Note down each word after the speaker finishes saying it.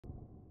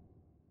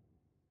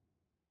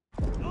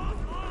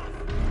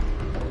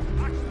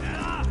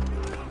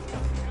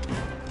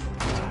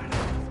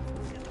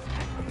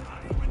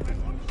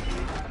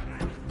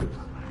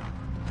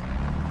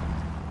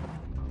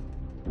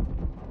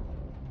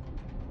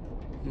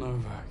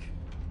Novak.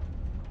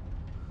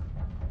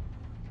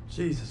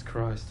 Jesus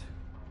Christ.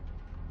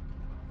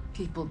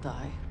 People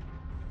die.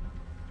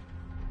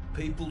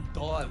 People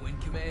die when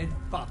command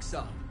fucks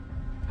up.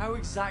 How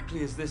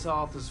exactly is this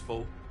Arthur's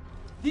fault?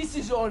 This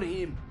is on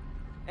him.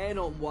 And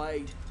on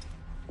Wade.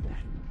 That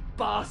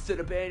bastard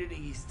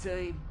abandoning his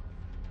team.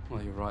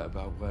 Well, you're right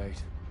about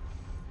Wade.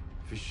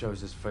 If he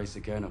shows his face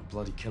again, I'll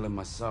bloody kill him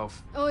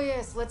myself. Oh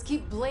yes, let's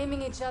keep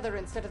blaming each other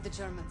instead of the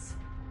Germans.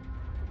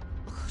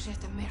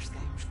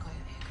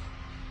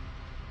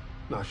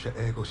 Nasze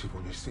ego się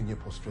nie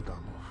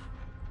postradamo.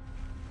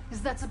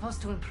 Is that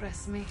supposed to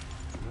impress me?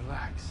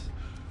 Relax.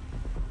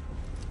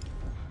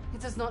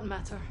 It does not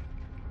matter.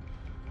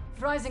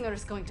 Freisinger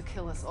is going to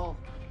kill us all.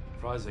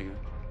 Freisinger?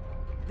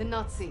 The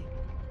Nazi.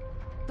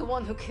 The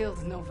one who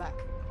killed Novak.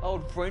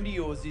 Old friend of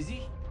yours, is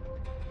he?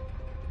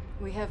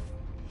 We have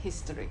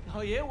history.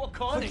 Oh yeah? What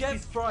kind Forget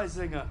of...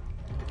 Freisinger.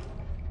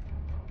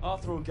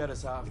 Arthur will get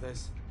us out of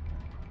this.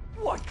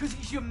 What, because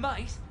he's your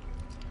mate?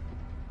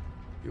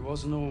 He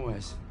wasn't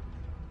always.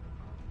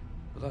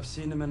 But I've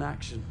seen him in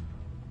action.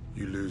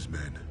 You lose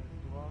men.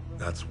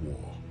 That's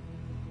war.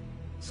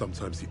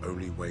 Sometimes the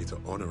only way to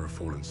honor a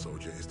fallen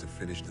soldier is to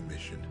finish the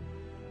mission.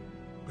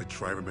 But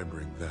try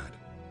remembering that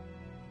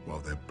while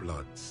their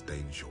blood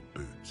stains your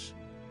boots.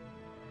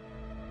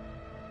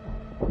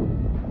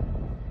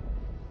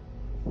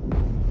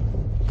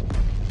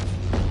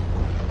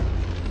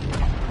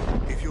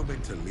 If you're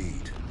meant to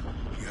lead,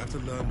 you have to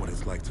learn what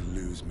it's like to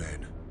lose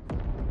men.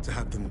 To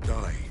have them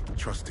die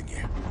trusting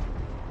you.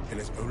 And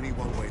there's only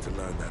one way to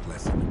learn that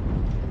lesson.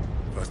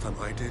 First time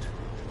I did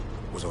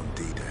was on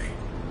D-Day.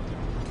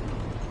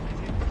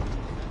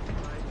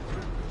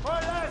 All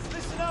right, lads,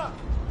 listen up.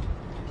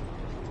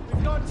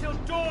 We've got until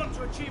dawn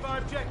to achieve our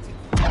objective.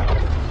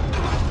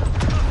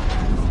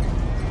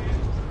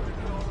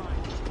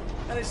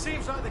 And it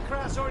seems like the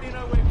Krauts already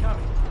know we're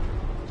coming.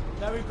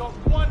 Now we've got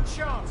one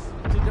chance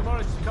to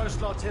demolish the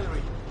coastal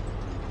artillery.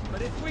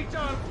 But if we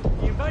don't,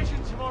 the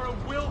invasion tomorrow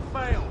will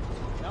fail.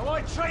 Now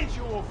I trained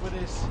you all for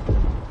this.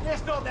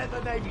 Let's not let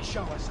the Navy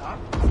show us up.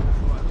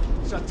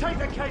 So take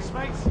the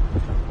casemates,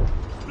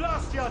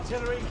 blast the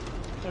artillery,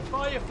 and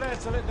fire your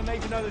flares to let the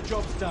Navy know the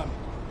job's done.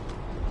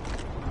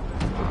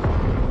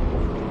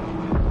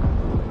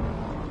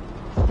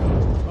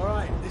 All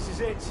right, this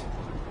is it.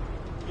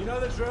 You know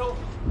the drill.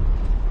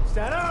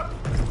 Stand up!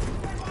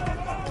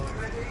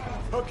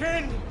 Hook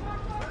in!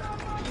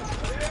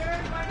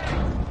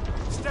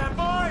 Stand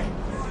by!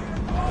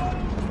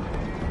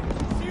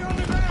 See you on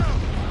the ground!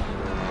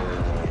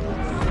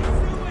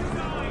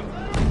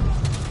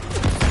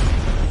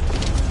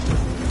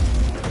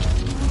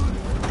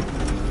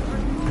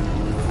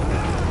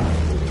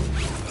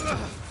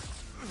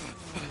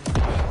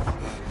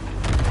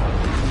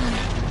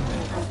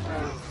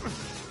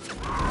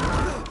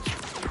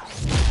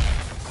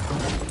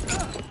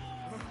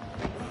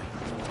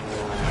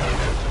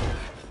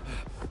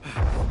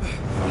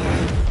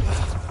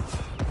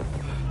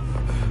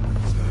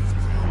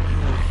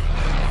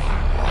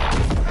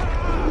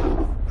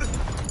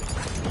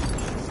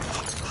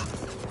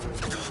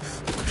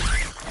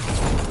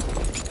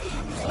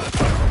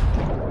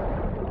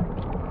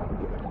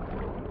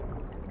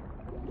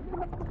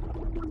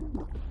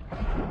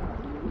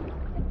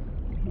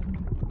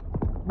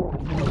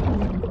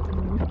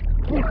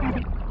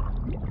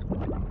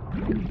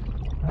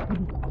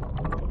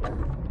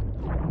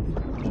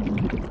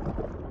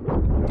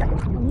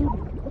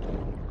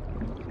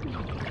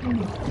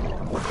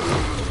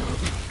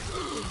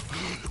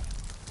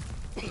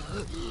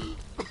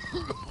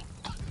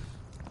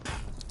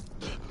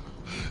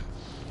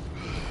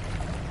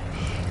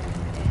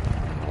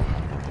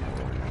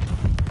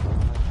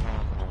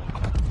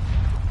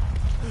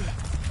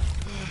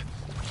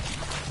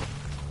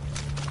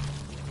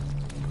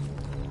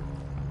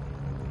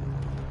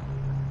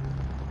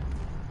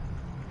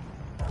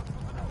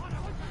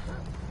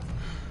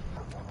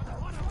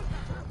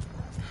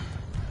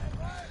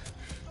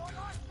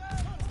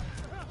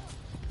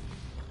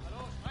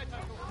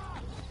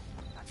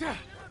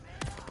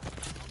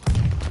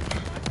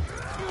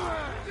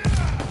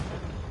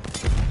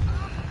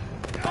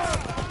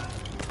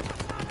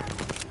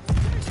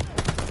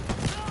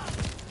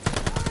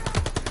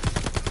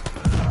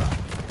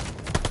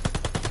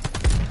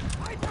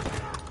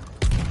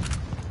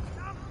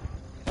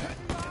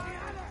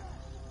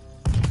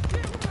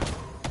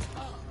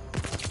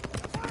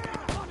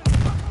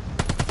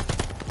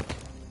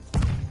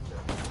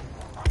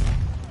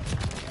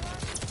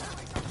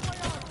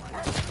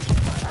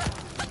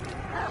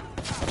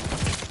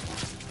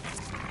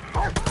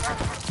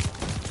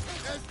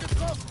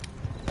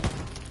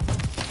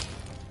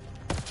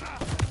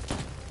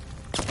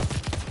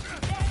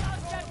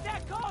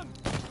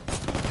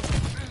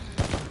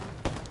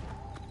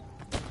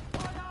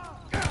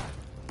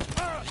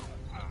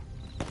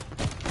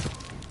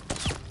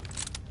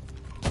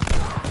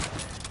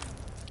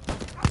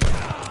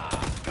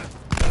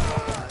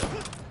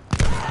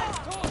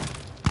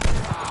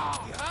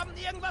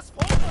 irgendwas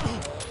vor!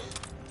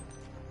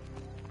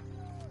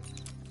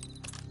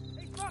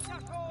 Ich mach ja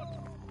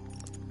schon!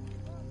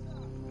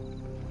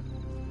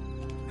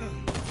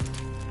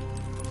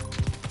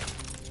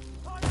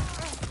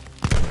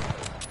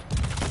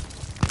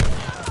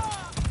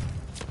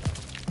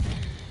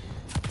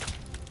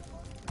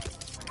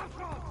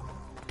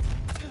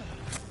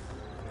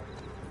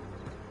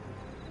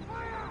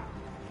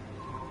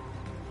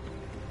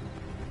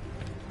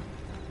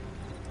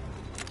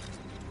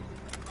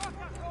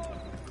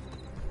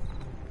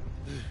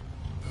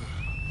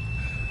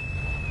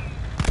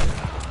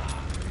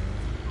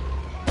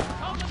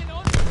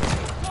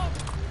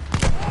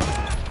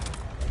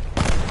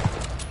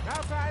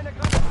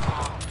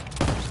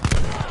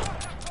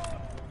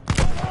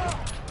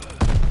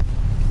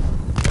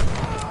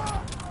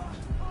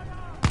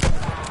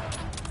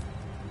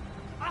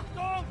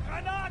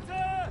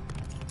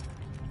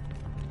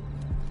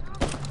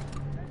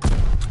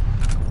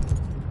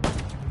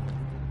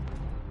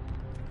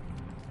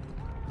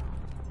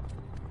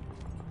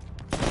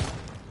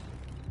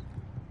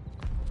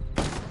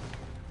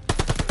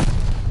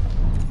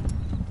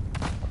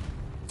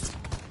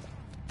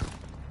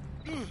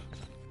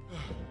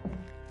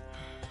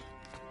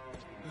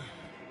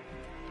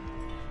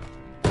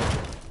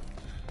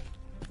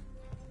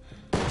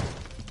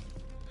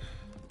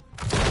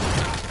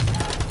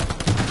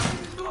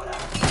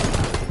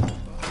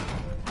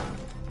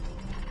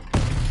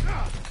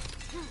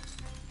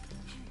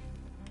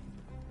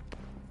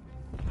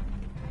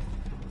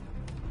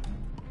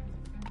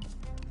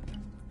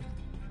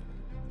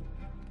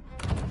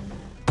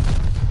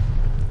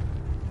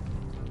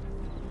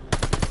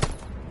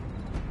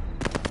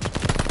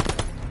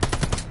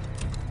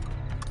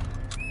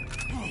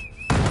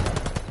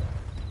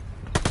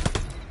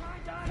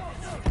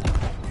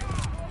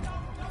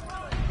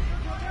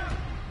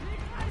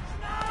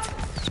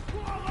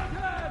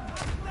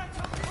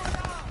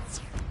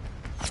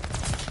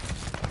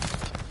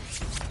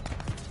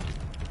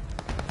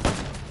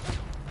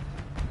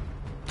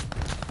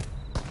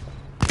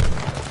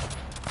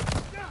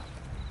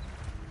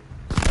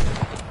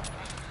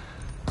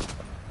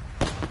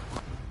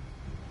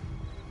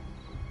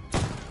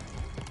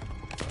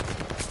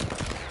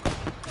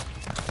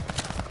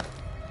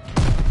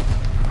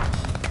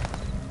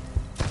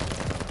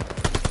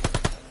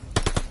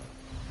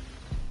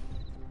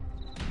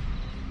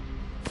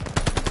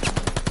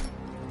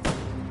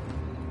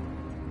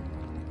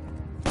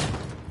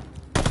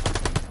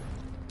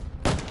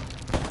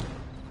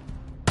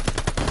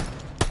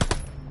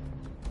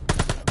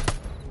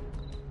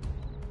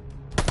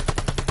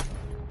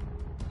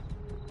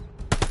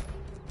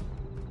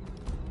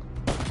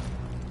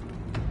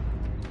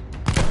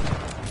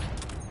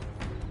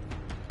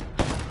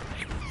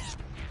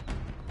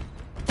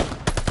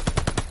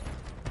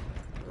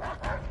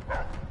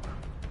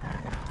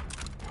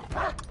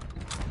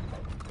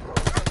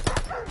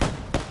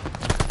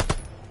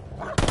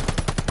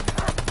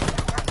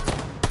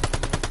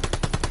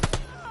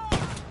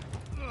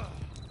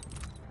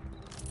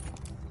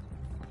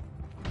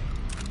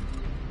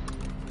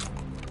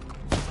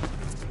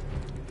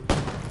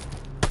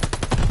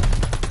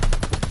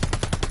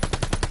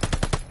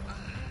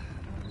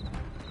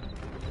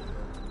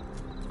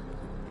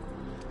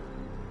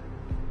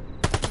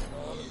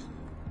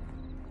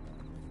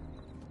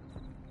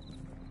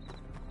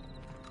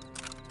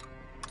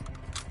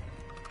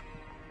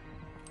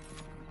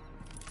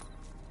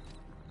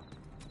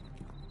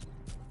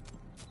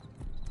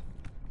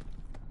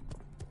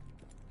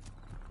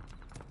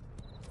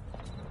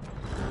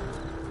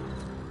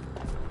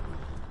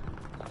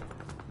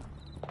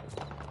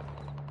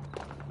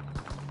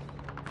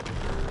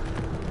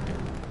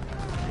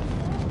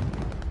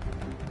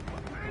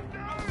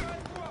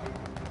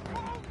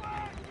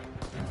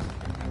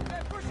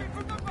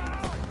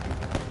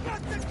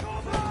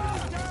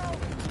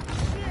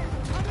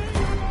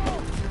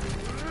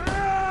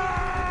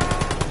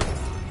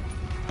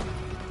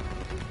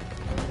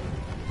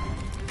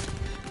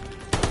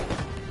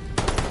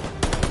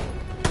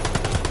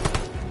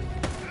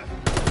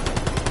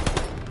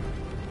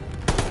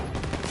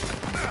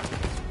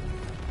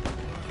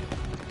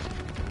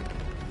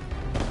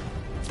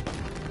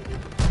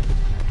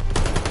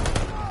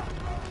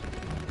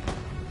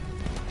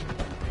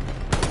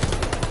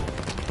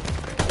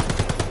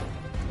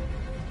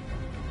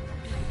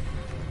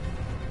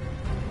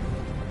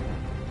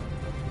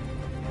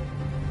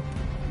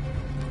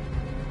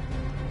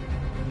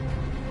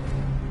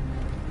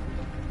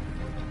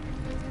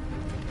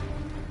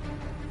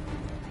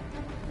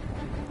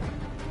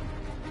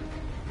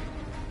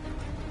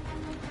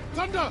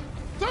 Thunder!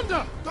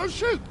 Thunder! Don't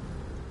shoot!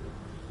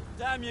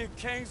 Damn you,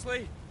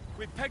 Kingsley.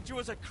 We pegged you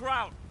as a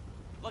kraut.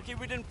 Lucky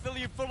we didn't fill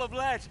you full of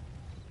lead.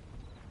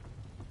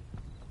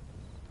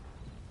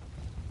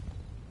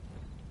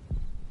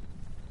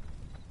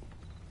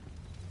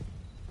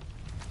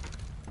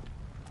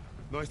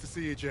 Nice to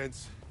see you,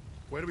 gents.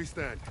 Where do we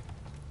stand?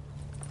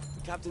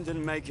 The captain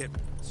didn't make it,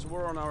 so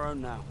we're on our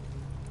own now.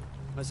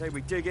 I say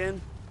we dig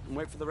in and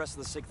wait for the rest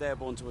of the 6th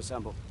Airborne to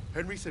assemble.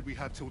 Henry said we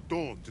have till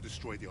dawn to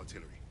destroy the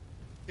artillery.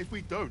 If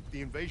we don't,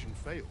 the invasion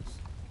fails.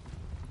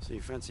 So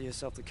you fancy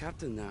yourself the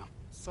captain now?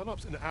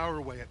 Sunup's an hour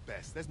away at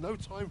best. There's no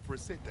time for a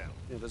sit-down.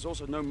 Yeah, there's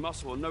also no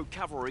muscle and no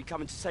cavalry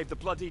coming to save the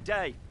bloody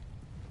day.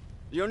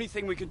 The only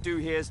thing we can do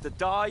here is to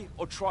die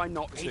or try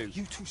not to. Hey,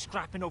 you two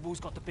scrapping over who's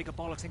got the bigger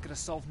bollocks ain't gonna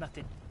solve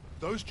nothing.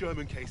 Those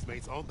German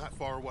casemates aren't that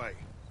far away.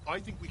 I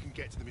think we can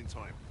get to them in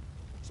time.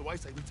 So I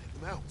say we take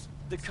them out.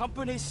 The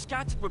company's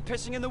scattered. We're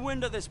pissing in the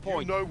wind at this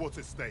point. You know what's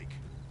at stake.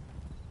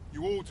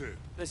 You all do.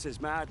 This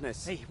is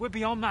madness. Hey, we're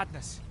beyond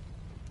madness.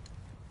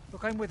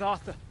 Look, I'm with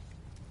Arthur.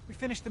 We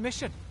finished the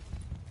mission.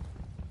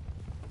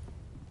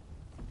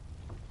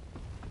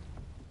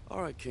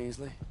 All right,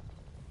 Kingsley.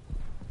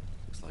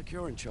 Looks like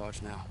you're in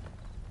charge now.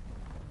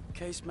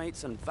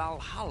 Casemates and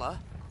Valhalla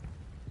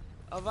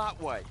are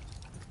that way.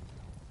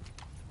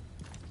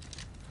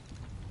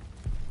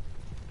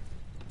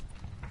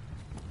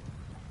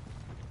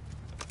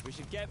 We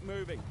should get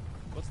moving.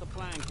 What's the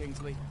plan,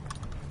 Kingsley?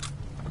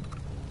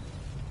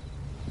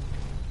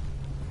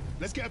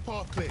 Let's get a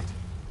path cleared.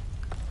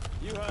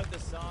 You heard the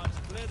Sarge.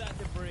 Clear that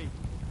debris.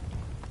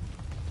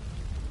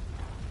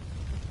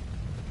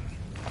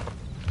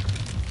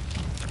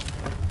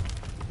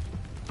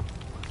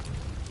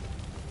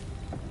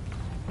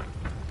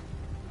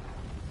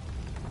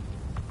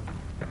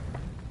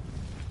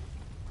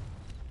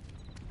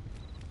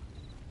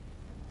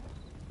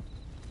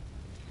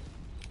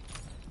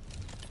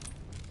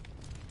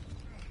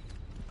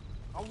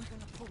 Are we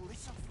gonna pull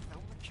this off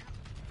without the cap?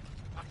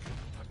 I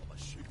couldn't tackle the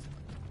shoot.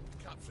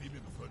 Can't free me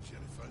before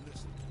Jenny found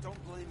us.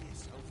 Don't blame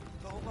yourself.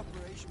 The whole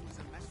operation was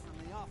a mess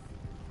from the off.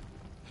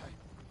 Hey,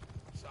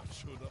 Sam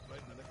showed up right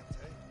in the nick of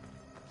time.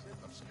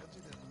 Saved our schedule.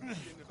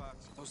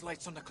 Those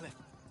lights on the cliff.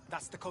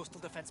 That's the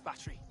coastal defense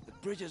battery. The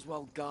bridge is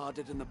well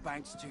guarded and the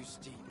bank's too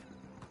steep.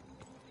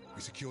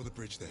 We secure the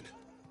bridge then.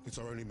 It's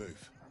our only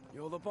move.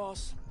 You're the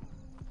boss.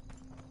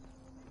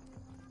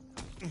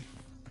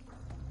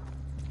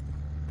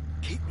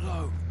 Keep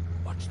low.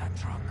 Watch that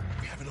truck.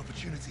 We have an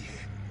opportunity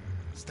here.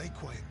 Stay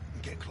quiet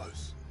and get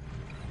close.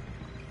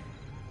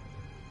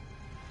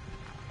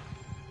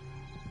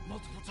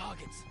 Multiple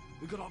targets.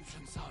 We got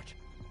options, Sarge.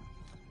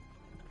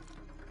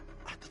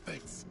 At the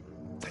fence.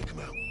 Take them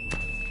out.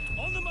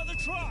 On the mother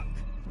truck!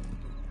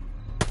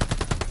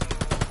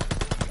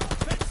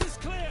 Fence is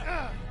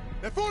clear!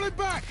 They're falling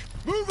back!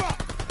 Move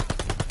up!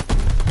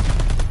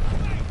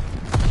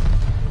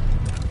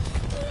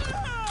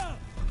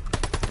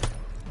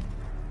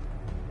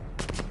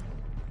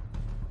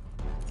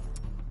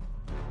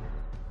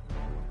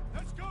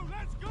 Let's go,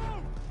 let's go!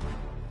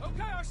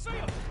 Okay, I see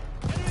him!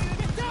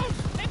 Get down!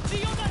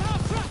 Empty on that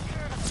half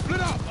track!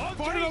 Split up!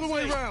 Find another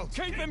way round!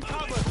 Keep him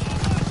covered!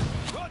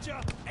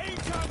 Roger!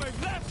 Incoming!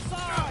 Left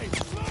side!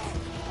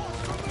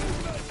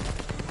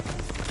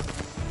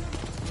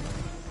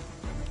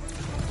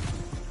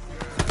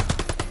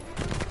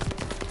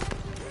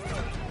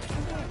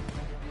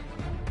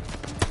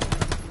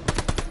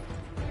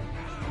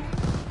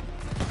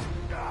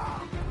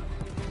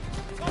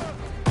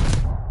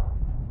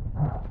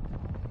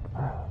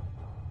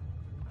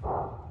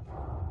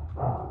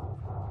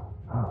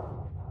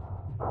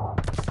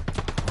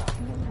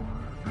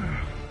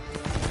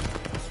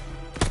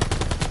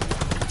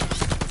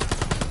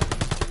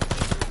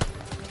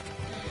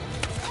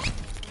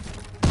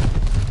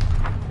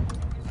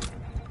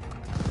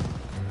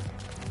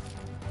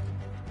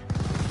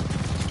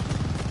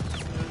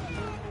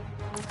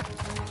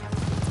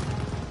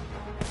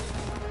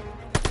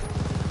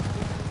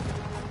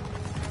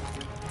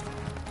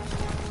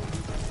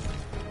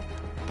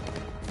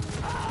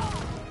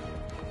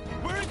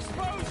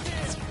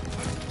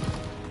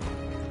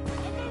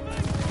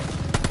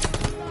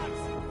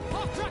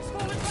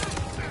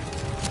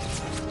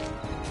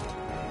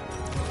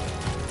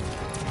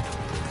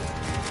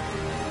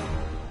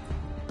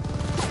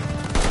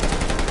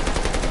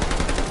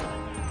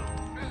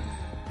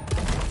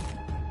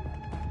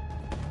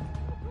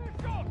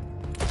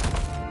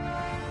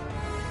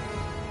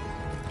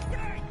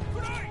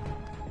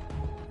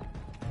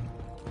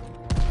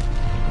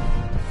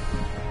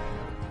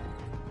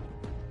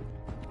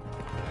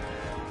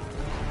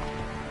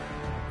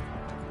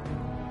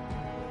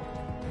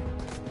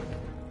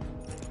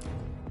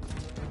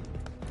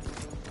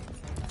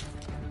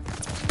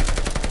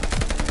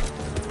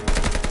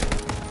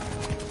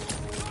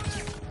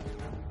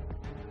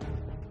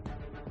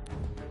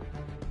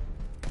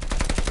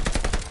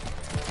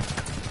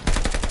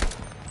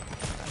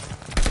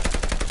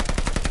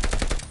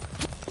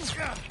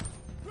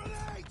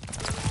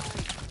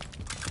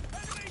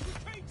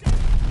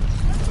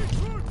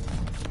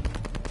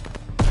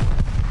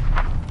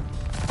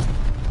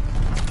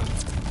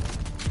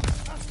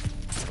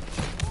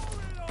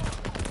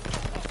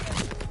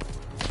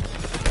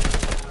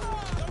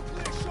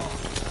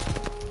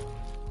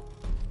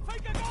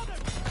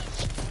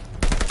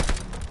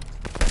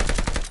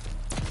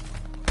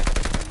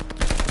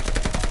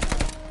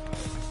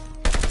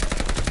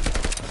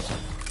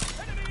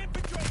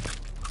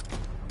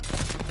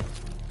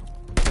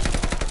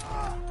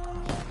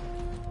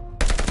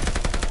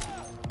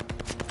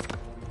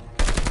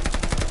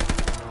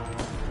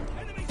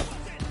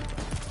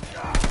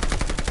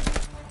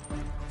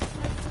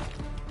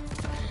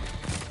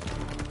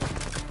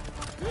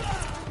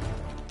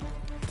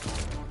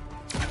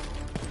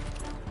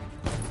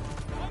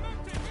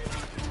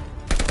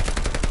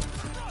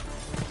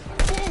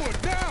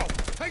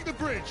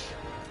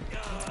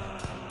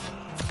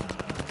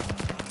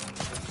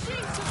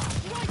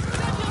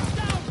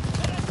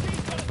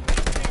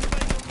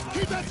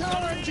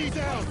 MG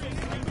down!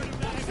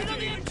 It's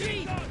another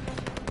MG!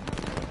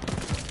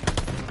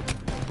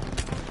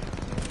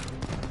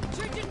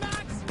 Changing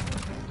mags!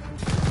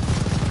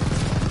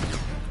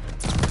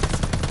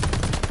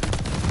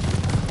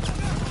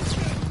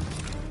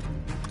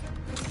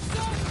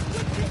 Stop!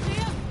 Look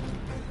here!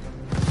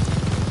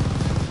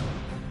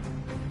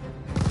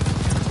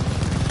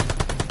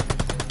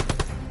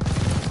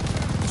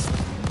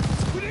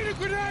 We need a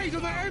grenade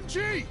on that MG!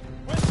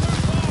 We're too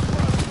far,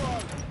 bro.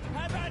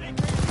 How about it,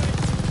 Killstreaks?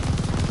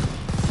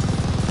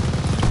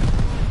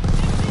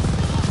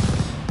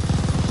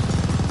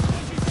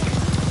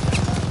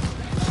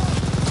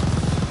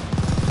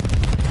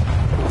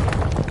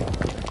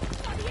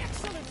 Bloody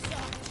excellent,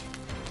 sir!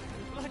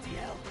 Bloody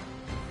hell!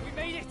 We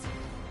made it!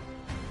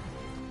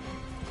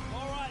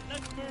 All right,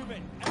 let's move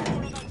it.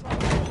 Everyone on that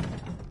truck.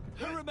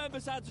 Who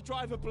remembers how to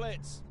drive a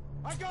blitz?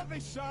 I got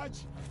this,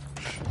 Sarge.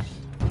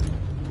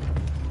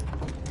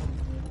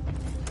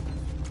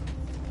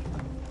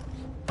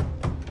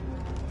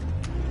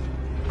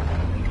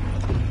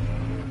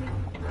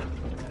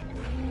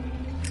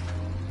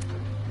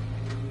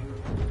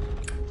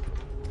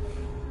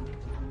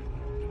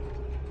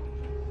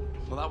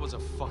 Well, that was a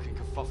fucking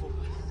kerfuffle.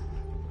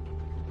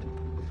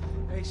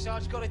 Hey,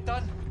 Sarge got it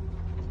done.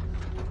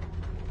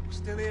 We're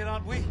still here,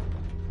 aren't we?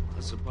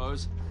 I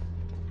suppose.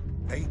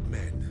 8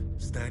 men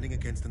standing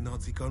against a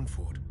Nazi gun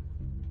fort.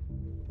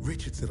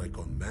 Richard said I'd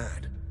gone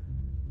mad.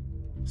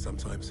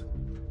 Sometimes,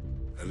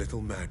 a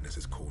little madness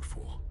is called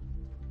for.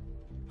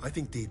 I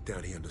think deep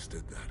down he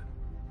understood that.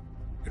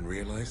 And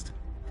realized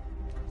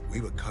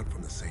we were cut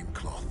from the same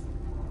cloth.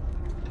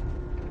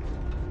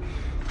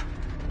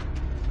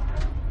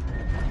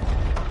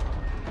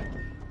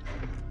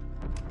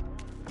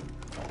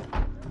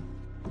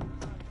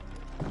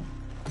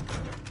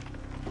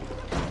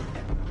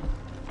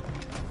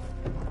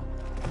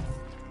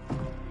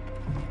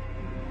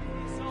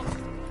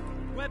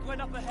 Webb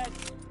went up ahead.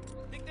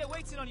 Think they're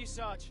waiting on you,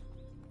 Sarge.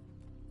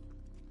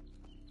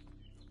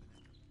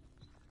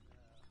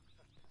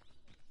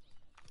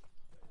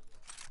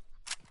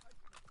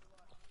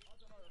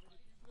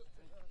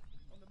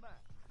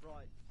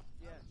 Right,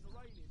 yeah.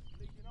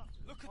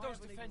 Look at those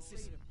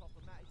defenses.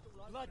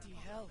 Bloody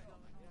hell.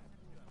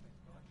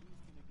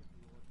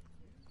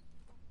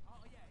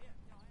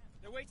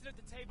 They're waiting at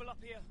the table up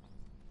here.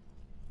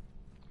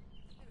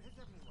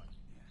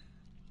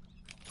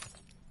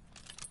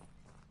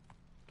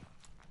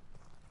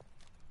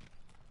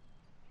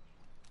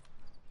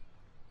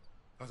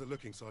 How's it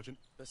looking, Sergeant?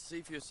 Best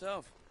see for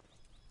yourself.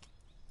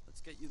 Let's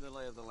get you the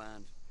lay of the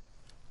land.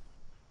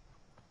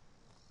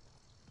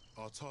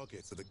 Our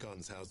targets are the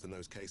guns housed in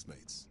those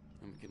casemates.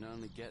 And we can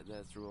only get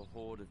there through a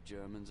horde of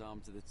Germans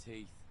armed to the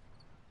teeth.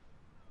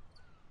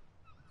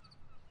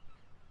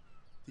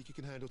 Think you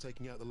can handle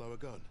taking out the lower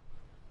gun?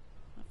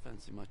 I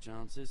fancy my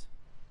chances.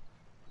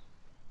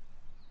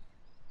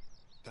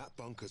 That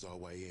bunker's our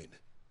way in,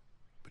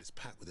 but it's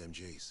packed with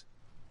MGs.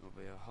 It'll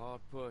be a hard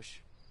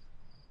push.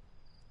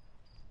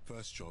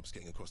 First job's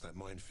getting across that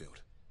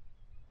minefield.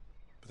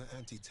 But that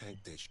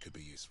anti-tank ditch could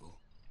be useful.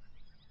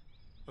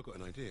 I've got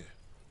an idea.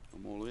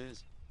 I'm all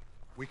ears.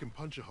 We can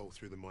punch a hole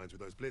through the mines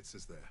with those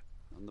blitzers there.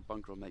 And the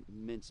bunker will make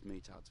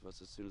mincemeat out of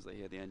us as soon as they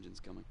hear the engines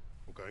coming.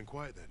 We're going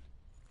quiet then.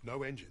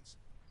 No engines.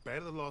 Bail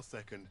at the last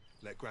second,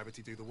 let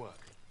gravity do the work.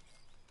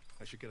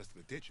 That should get us to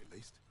the ditch at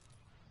least.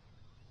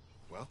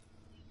 Well?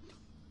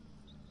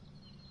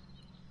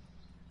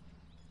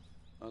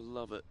 I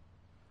love it.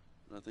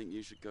 And I think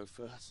you should go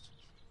first.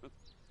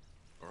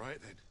 All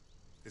right then.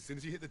 As soon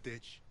as you hit the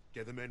ditch,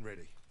 get the men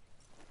ready.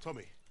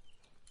 Tommy,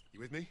 you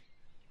with me?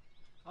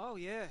 Oh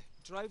yeah,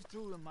 drive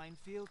through the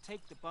minefield,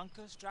 take the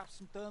bunker, strap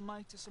some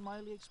thermite to some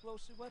highly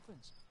explosive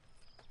weapons.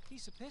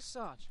 Piece of piss,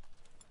 Sarge.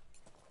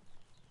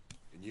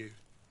 And you,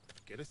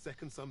 get a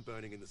second sun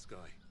burning in the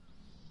sky.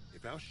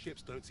 If our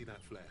ships don't see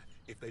that flare,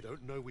 if they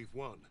don't know we've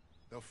won,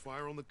 they'll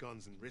fire on the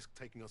guns and risk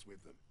taking us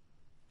with them.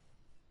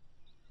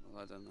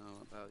 Well, I don't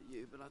know about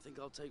you, but I think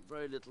I'll take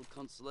very little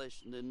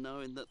consolation in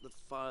knowing that the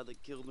fire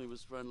that killed me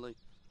was friendly.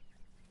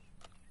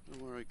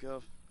 Don't worry,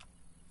 Gov.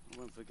 I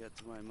won't forget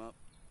to aim up.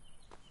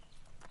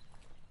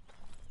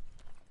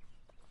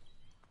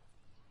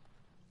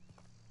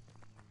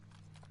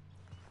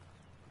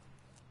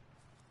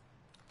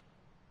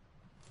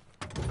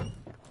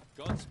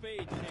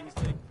 Godspeed,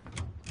 Kingsley.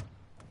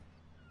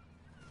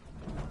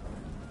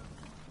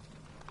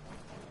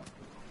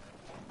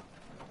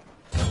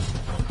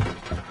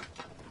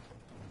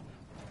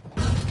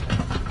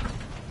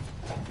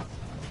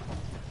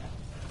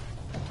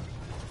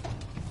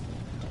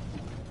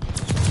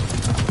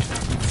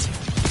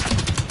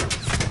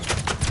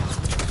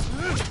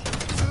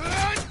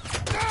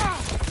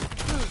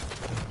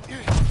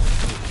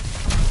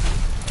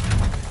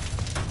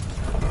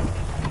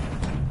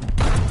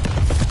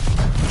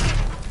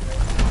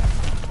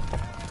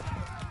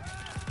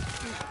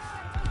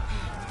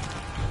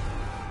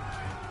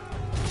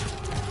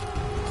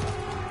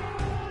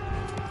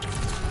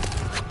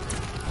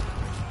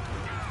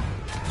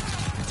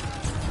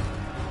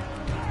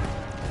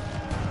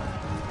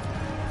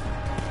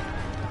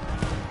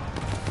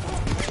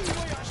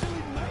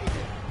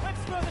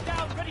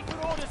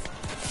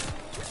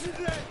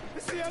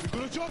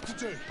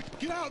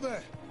 out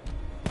there!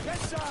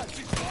 Yes, Sarge!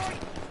 He's gone!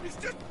 He's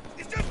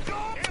just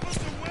gone! Able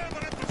to wear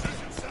my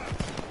position, sir!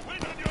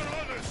 Wait on your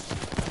orders!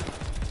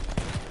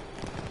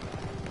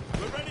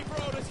 We're ready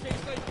for orders,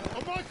 Kingsley.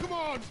 On my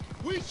command,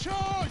 we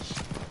charge!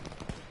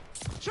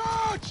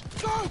 Charge!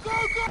 Go, go,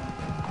 go!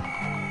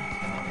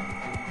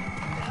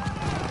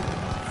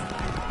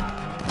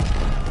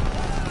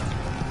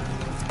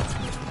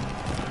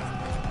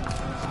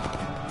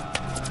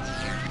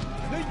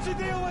 Need to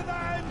deal with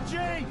that MG!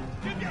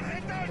 Get your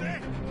head down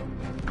there!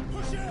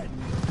 Push it!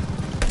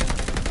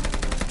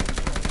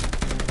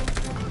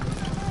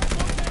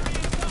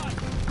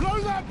 Blow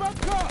that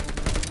bunker!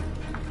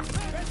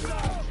 Yes,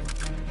 Sarge!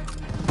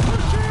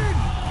 Push in!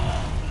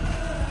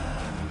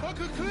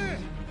 Bunker clear!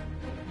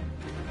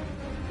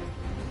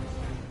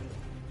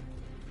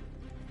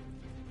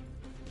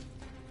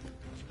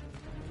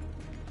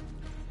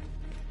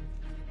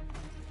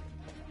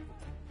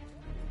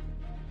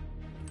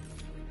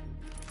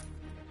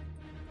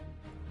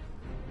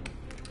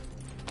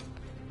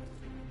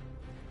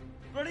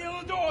 Ready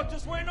on the door,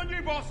 just waiting on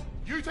you, boss.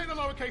 You take the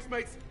lowercase,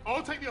 mates.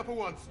 I'll take the upper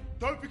ones.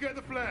 Don't forget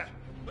the flare.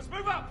 Let's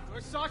move up.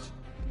 Where's Sarge?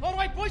 All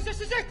right, boys,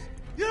 this is it.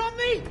 You're on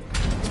me.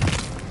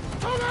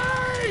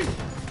 Tommy!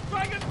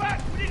 Drag us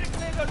back. We need to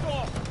clear the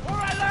door. All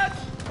right, lads.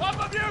 One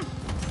of you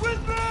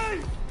with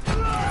me.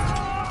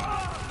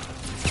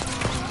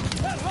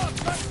 That hot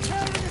truck's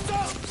carrying us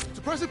up.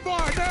 Suppressive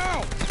fire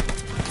now!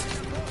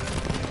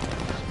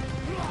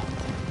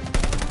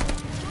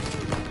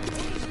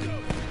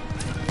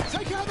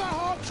 Take out that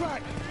hard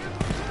track!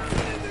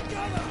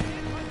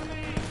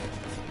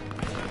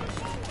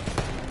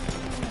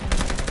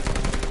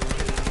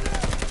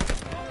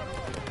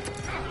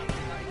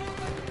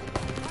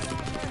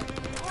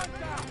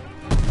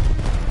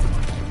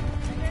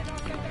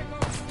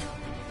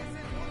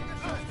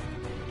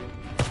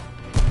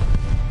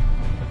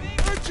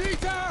 MG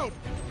down!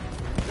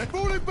 They're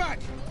falling back!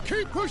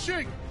 Keep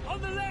pushing!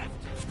 On the left.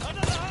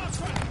 Under the hard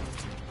track.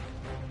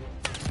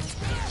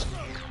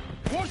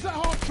 Watch that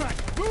hard track!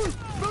 Move!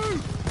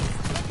 Move!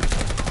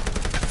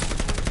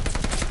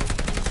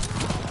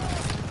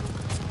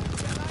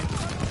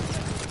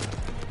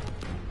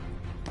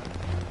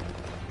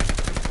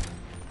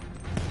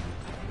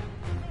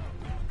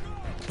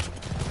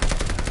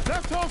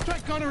 Left half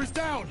track gunner is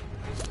down!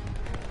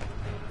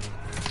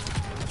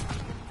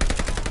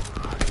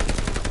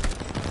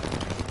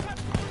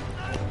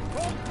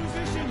 Hold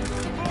position.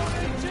 More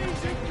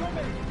MGs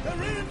incoming. The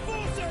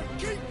reinforcer.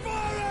 Keep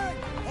firing.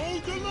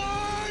 Hold the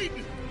line!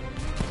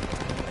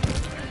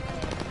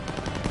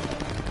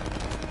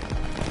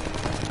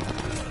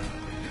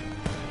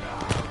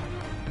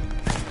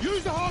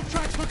 Use the half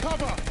tracks for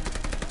cover!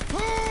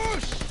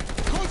 Push!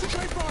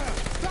 Concentrate fire!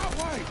 That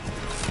way!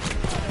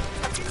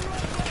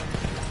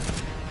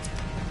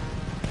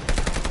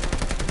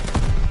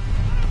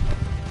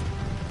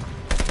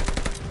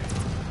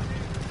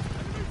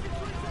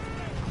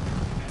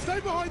 Stay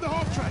behind the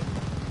half track!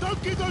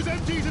 Don't give those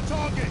MGs a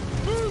target!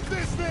 Move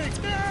this thing,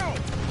 now!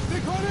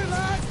 Stick on it,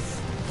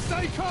 lads!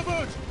 Stay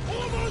covered!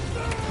 Almost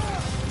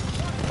there!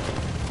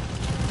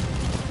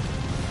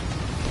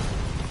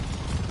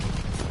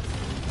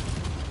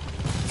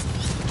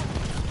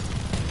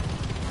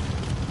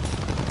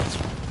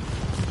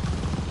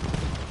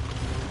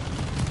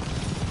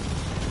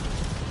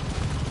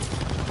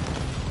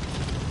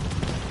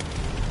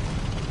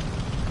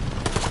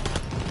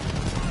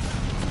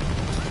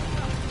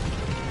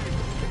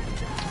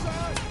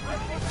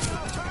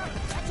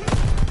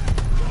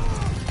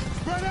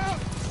 Spread out!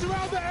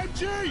 Surround the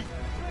MG!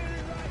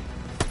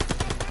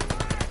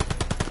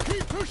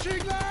 Keep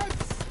pushing,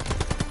 lads!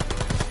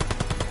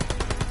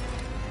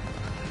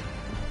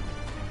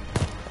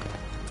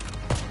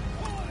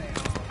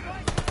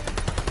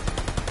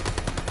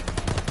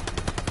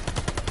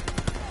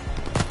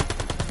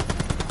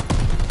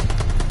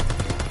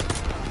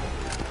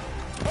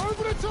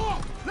 Over the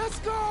top! Let's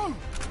go!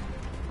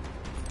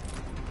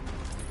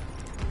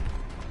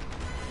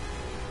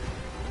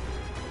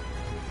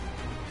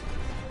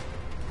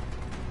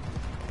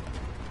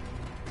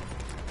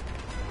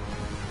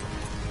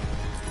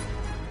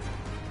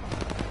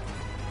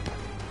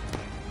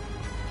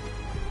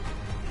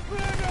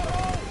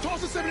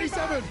 Toss a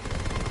 77!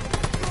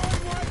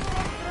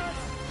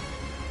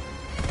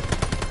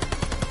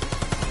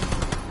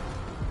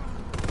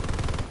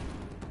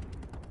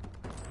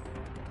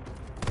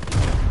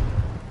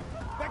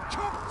 They're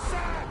cooked,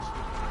 Sarge.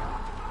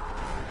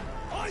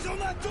 Eyes on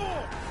that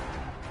door.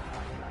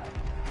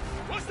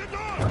 What's the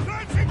door?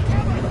 Lancing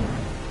cover!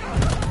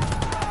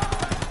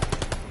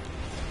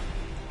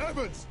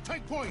 Evans,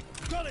 take point!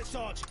 Got it,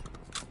 Sarge.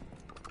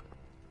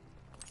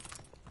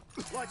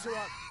 Lights are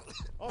up.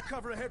 I'll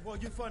cover ahead while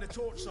you find a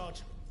torch,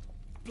 Sarge.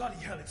 Bloody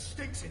hell, it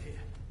stinks in here.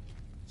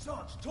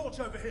 Sarge, torch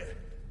over here.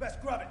 Best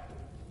grab it.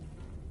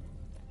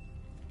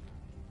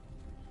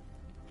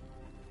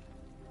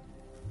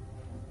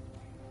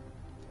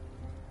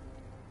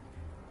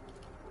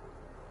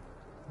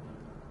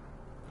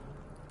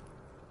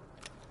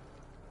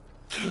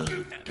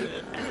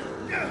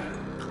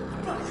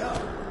 Bloody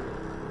hell.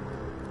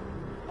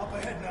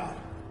 ahead now.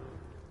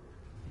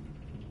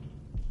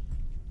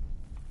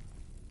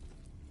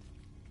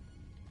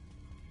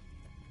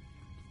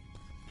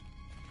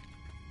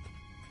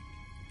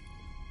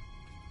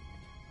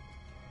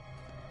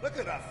 Look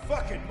at that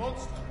fucking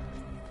monster!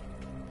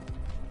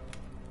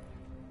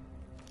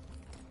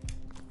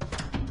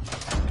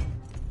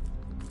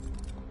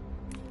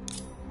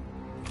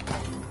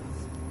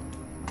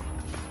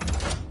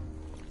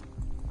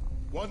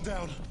 One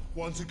down,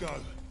 one to go.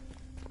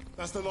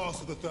 That's the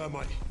last of the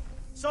thermite.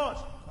 Sarge,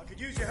 I could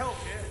use your help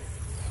here.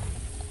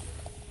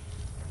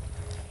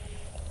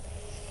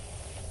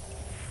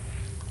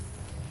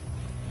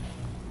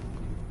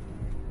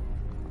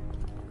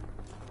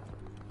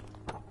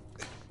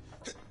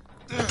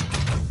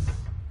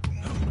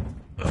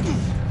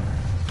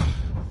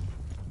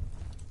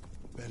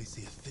 Barely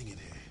see a thing in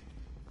here.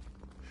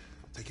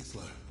 Take it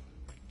slow.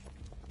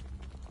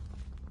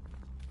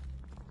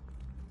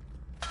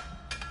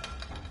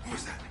 What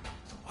was that?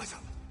 Eyes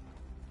up.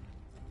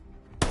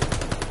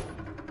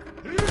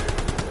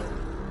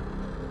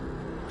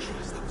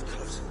 Christ, that was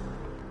close.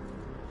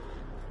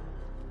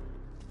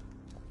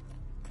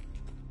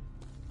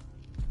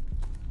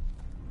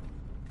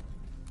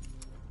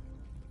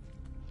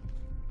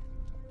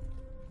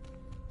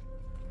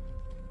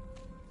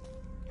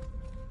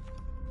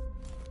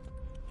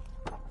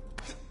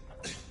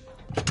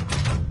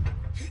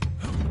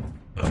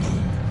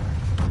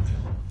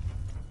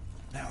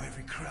 Now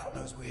every crowd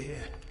knows we're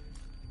here.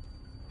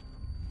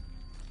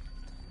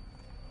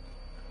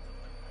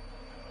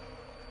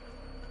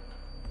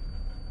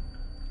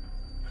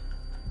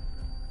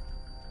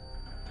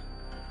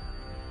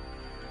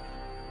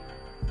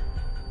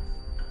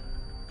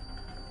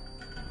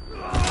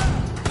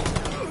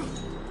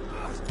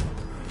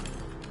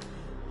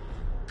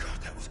 God,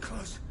 that was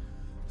close.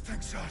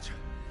 Thanks, Sarge.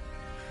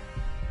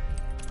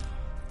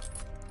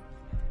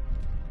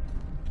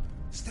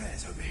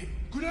 Stairs over here.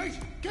 Grenade!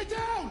 Get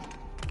down!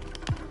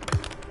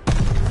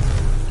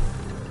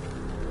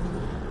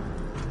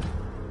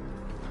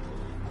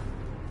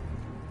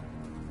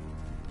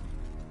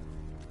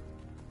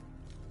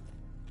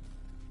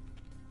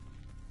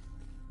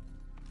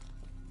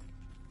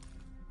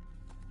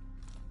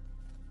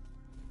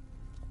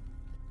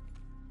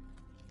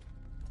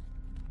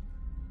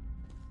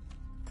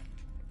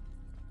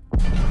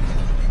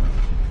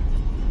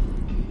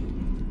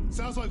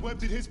 Sounds like Webb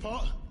did his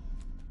part.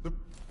 The...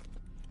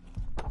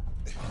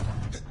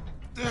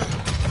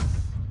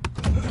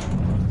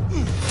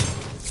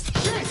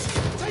 Shit!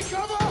 Take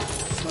cover!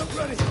 Smoke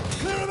ready!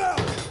 Clear him out!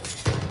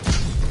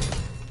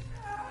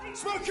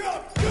 Smoke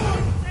up! Go!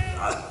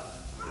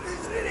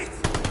 He's in it!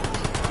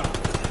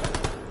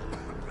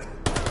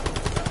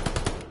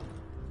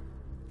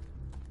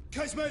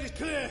 Casemate is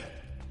clear!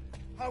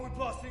 How are we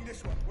blasting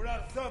this one? We're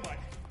out of thermite.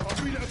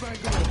 I'll read it at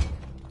Vanguard.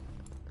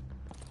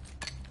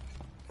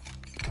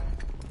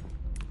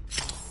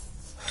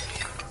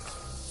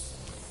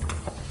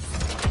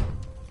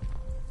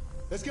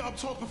 Let's get up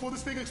top before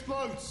this thing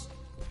explodes.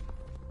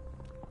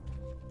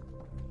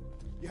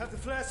 You have the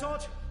flare,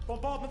 Sarge?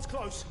 Bombardment's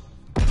close.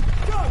 Go!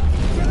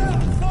 Get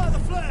out! Fire the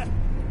flare!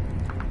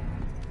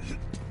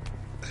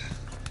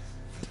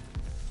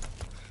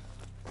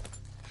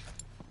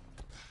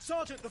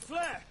 Sergeant, the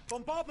flare!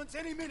 Bombardment's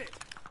any minute!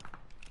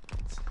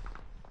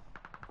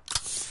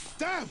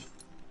 Damn!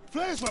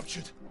 Flare's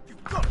ruptured.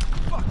 You've got to be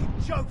fucking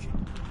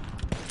joking!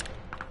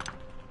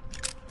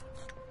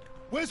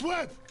 Where's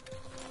Webb?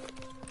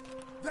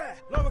 There!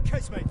 Lower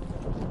casemate!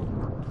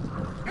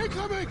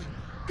 Incoming!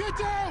 Get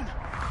down!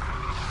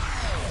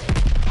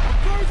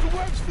 I'm going for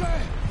Webb's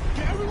flare!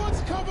 Get everyone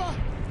to cover!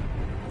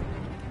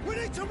 We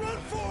need to run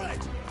for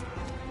it!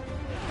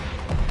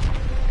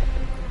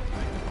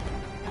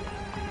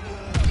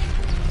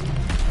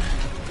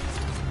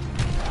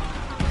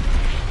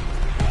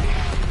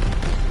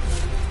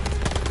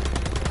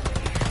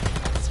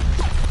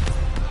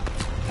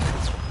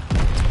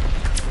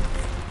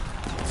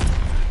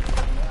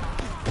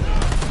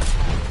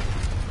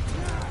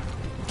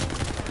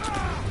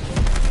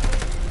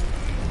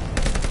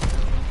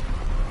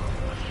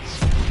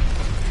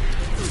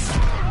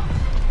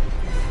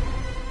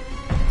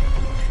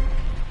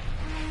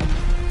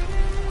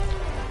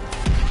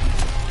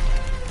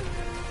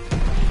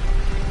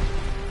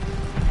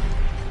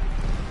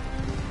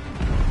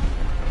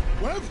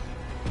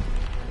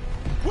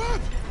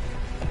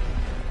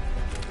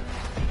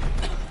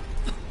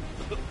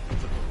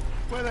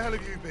 Where the hell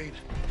have you been?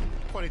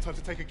 Funny time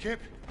to take a kip.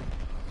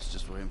 I was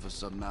just waiting for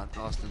some mad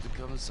bastard to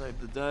come and save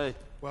the day.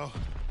 Well,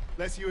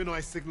 let's you and I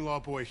signal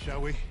our boys,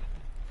 shall we?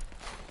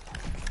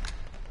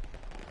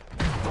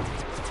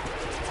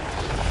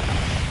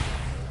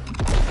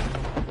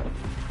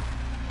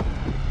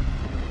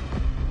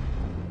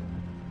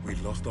 We'd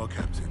lost our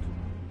captain,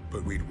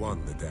 but we'd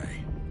won the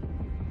day.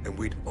 And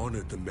we'd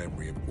honored the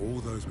memory of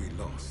all those we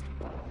lost,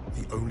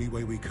 the only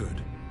way we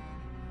could,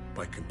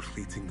 by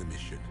completing the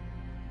mission.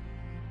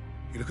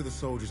 You look at the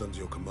soldiers under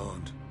your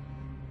command,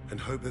 and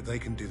hope that they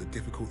can do the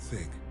difficult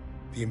thing,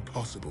 the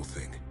impossible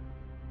thing.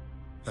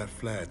 That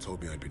flare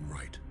told me I'd been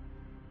right.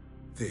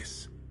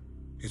 This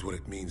is what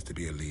it means to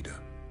be a leader.